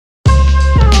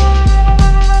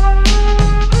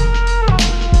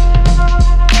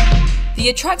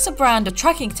The Atraxa brand of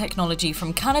tracking technology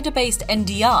from Canada-based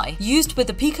NDI, used with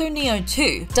the Pico Neo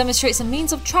 2, demonstrates a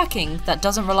means of tracking that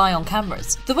doesn't rely on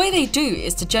cameras. The way they do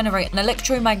is to generate an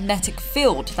electromagnetic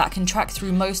field that can track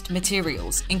through most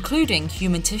materials, including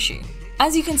human tissue.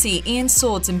 As you can see, Ian's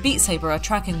swords and Beat Saber are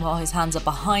tracking while his hands are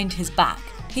behind his back.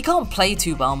 He can't play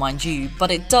too well, mind you,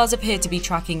 but it does appear to be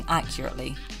tracking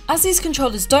accurately. As these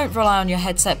controllers don't rely on your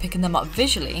headset picking them up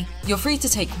visually, you're free to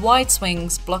take wide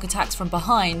swings, block attacks from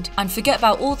behind, and forget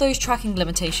about all those tracking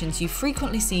limitations you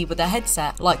frequently see with a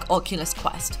headset like Oculus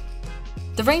Quest.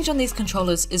 The range on these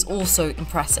controllers is also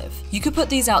impressive. You could put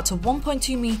these out to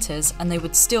 1.2 meters and they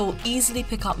would still easily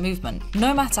pick up movement,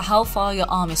 no matter how far your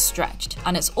arm is stretched,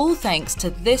 and it's all thanks to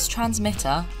this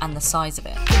transmitter and the size of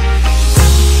it.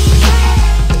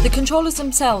 The controllers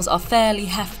themselves are fairly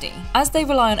hefty. As they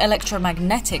rely on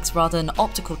electromagnetics rather than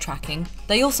optical tracking,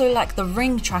 they also lack the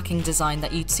ring tracking design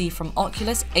that you'd see from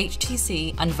Oculus,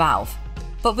 HTC, and Valve.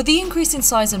 But with the increase in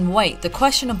size and weight, the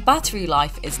question of battery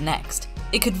life is next.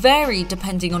 It could vary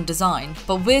depending on design,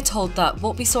 but we're told that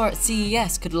what we saw at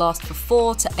CES could last for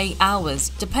 4 to 8 hours,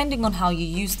 depending on how you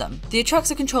use them. The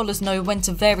Atraxa controllers know when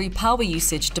to vary power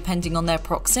usage depending on their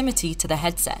proximity to the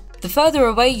headset. The further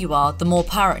away you are, the more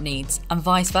power it needs, and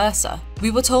vice versa.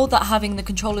 We were told that having the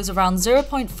controllers around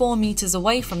 0.4 meters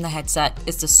away from the headset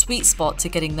is the sweet spot to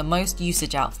getting the most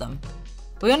usage out of them.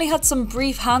 We only had some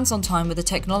brief hands-on time with the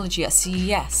technology at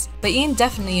CES, but Ian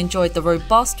definitely enjoyed the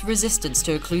robust resistance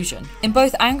to occlusion. In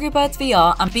both Angry Birds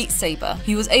VR and Beat Saber,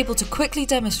 he was able to quickly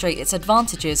demonstrate its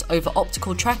advantages over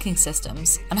optical tracking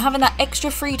systems, and having that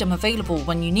extra freedom available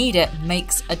when you need it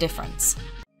makes a difference.